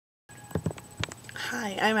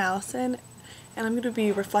Hi, I'm Allison, and I'm going to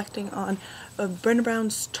be reflecting on Brene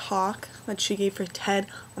Brown's talk that she gave for TED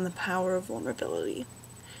on the power of vulnerability.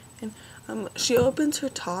 And she opens her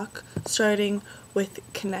talk starting with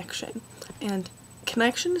connection. And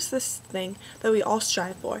connection is this thing that we all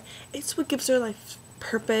strive for. It's what gives our life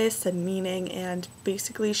purpose and meaning, and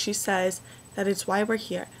basically she says that it's why we're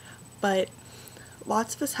here. But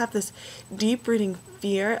lots of us have this deep-rooting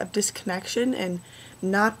fear of disconnection and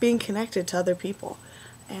not being connected to other people.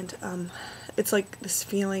 And it's like this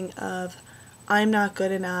feeling of, I'm not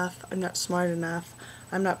good enough, I'm not smart enough,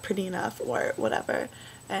 I'm not pretty enough, or whatever.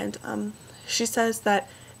 And she says that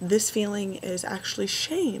this feeling is actually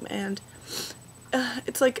shame. And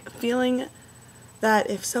it's like feeling that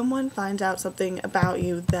if someone finds out something about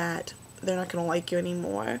you, that they're not going to like you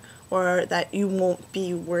anymore, or that you won't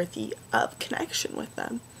be worthy of connection with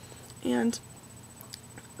them. And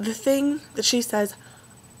the thing that she says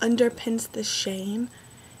underpins this shame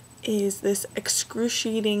is this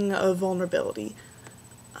excruciating vulnerability.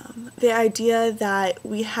 The idea that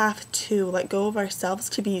we have to let go of ourselves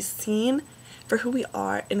to be seen for who we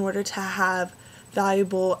are in order to have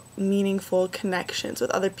valuable, meaningful connections with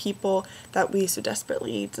other people that we so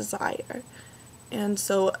desperately desire. And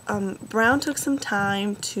so Brown took some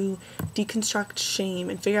time to deconstruct shame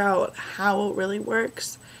and figure out how it really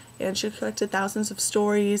works. And she collected thousands of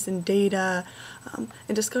stories and data and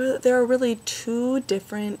discovered that there are really two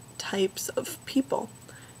different types of people.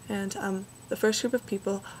 And the first group of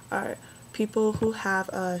people are people who have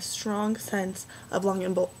a strong sense of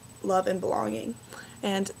love and belonging.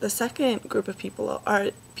 And the second group of people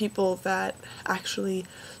are people that actually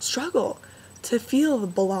struggle to feel the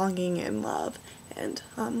belonging and love. And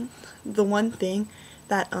the one thing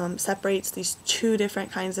that separates these two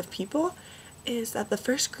different kinds of people is that the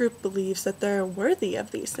first group believes that they're worthy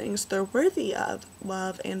of these things, they're worthy of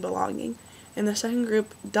love and belonging, and the second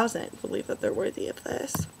group doesn't believe that they're worthy of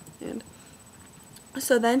this. And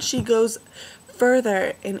so then she goes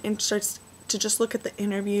further and starts to just look at the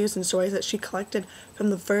interviews and stories that she collected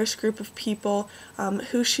from the first group of people,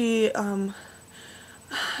 who she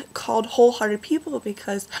called wholehearted people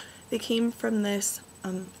because they came from this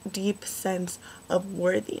deep sense of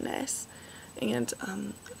worthiness. And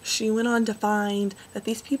she went on to find that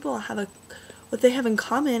these people what they have in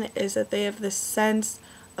common is that they have this sense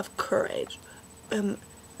of courage. That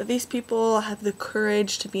these people have the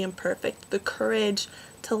courage to be imperfect, the courage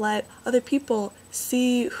to let other people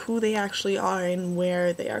see who they actually are and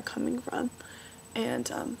where they are coming from.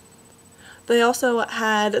 And they also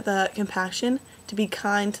had the compassion to be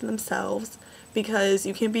kind to themselves, because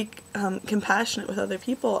you can't be compassionate with other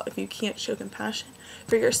people if you can't show compassion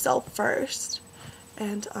for yourself first.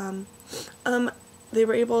 And they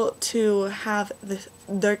were able to have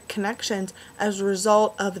their connections as a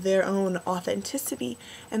result of their own authenticity,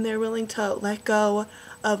 and they're willing to let go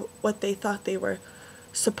of what they thought they were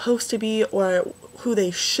supposed to be or who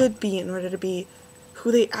they should be in order to be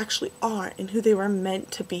who they actually are and who they were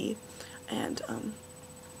meant to be. And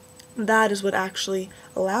that is what actually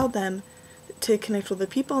allowed them to connect with the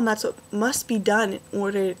people, and that's what must be done in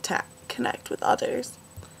order to connect with others.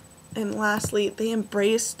 And lastly, they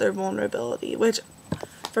embrace their vulnerability, which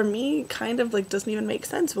for me kind of like doesn't even make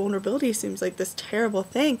sense. Vulnerability seems like this terrible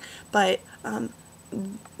thing, but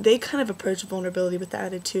they kind of approach vulnerability with the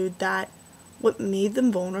attitude that what made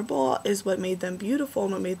them vulnerable is what made them beautiful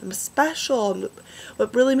and what made them special and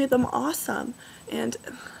what really made them awesome. And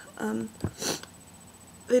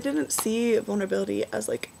they didn't see vulnerability as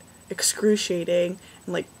like excruciating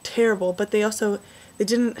and like terrible, but they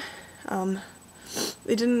didn't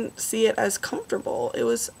see it as comfortable. It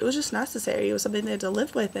was just necessary. It was something they had to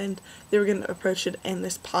live with, and they were going to approach it in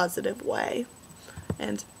this positive way.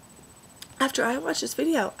 And after I watched this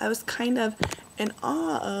video, I was kind of in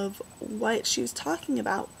awe of what she was talking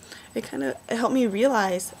about. It helped me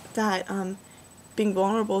realize that being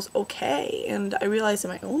vulnerable is okay, and I realized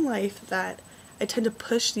in my own life that I tend to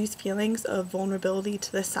push these feelings of vulnerability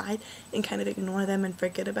to the side and kind of ignore them and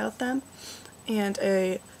forget about them. And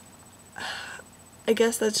I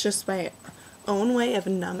guess that's just my own way of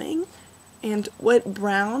numbing. And what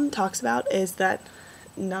Brown talks about is that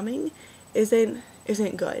numbing isn't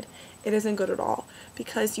good. It isn't good at all,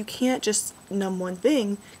 because you can't just numb one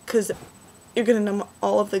thing, because you're going to numb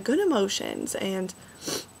all of the good emotions and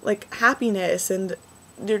like happiness, and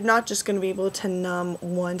you're not just going to be able to numb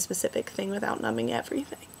one specific thing without numbing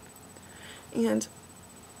everything. And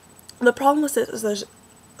the problem with this is there's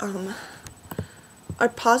our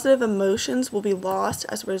positive emotions will be lost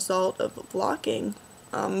as a result of blocking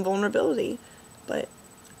vulnerability. But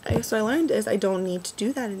I guess what I learned is I don't need to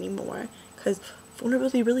do that anymore, because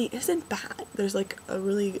vulnerability really isn't bad. There's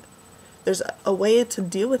a way to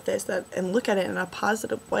deal with this and look at it in a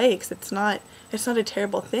positive way, because it's not a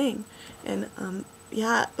terrible thing. And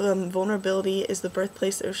vulnerability is the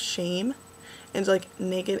birthplace of shame and like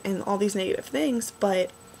negative and all these negative things,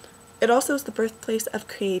 but it also is the birthplace of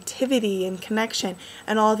creativity and connection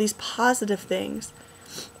and all these positive things.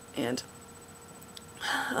 And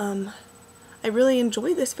I really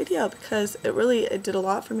enjoyed this video because it did a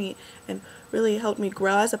lot for me and really helped me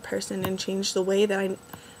grow as a person and change the way that I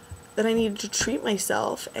need to treat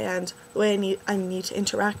myself and the way I need to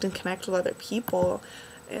interact and connect with other people.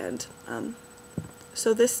 And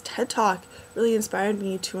so this TED Talk really inspired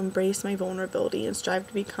me to embrace my vulnerability and strive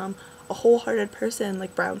to become a wholehearted person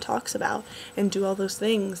like Brown talks about, and do all those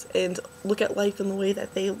things and look at life in the way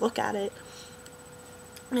that they look at it.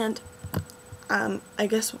 And I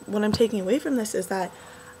guess what I'm taking away from this is that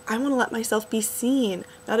I want to let myself be seen,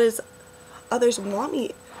 not as others want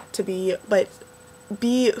me to be, but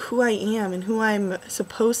be who I am and who I'm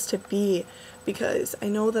supposed to be, because I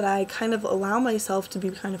know that I kind of allow myself to be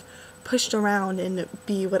kind of pushed around and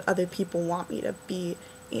be what other people want me to be,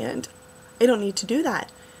 and I don't need to do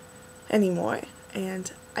that anymore.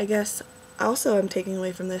 And I guess also I'm taking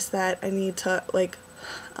away from this that I need to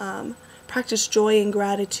practice joy and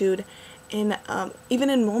gratitude in even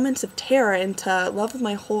in moments of terror, and to love with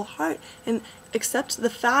my whole heart and accept the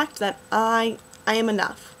fact that I am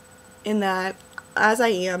enough, in that as I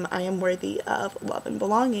am worthy of love and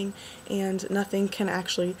belonging, and nothing can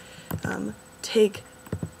actually take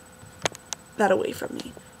that away from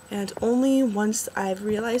me. And only once I've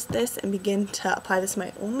realized this and begin to apply this in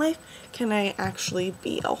my own life can I actually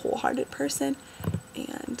be a wholehearted person.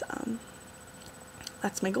 And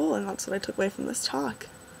that's my goal, and that's what I took away from this talk.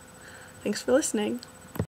 Thanks for listening.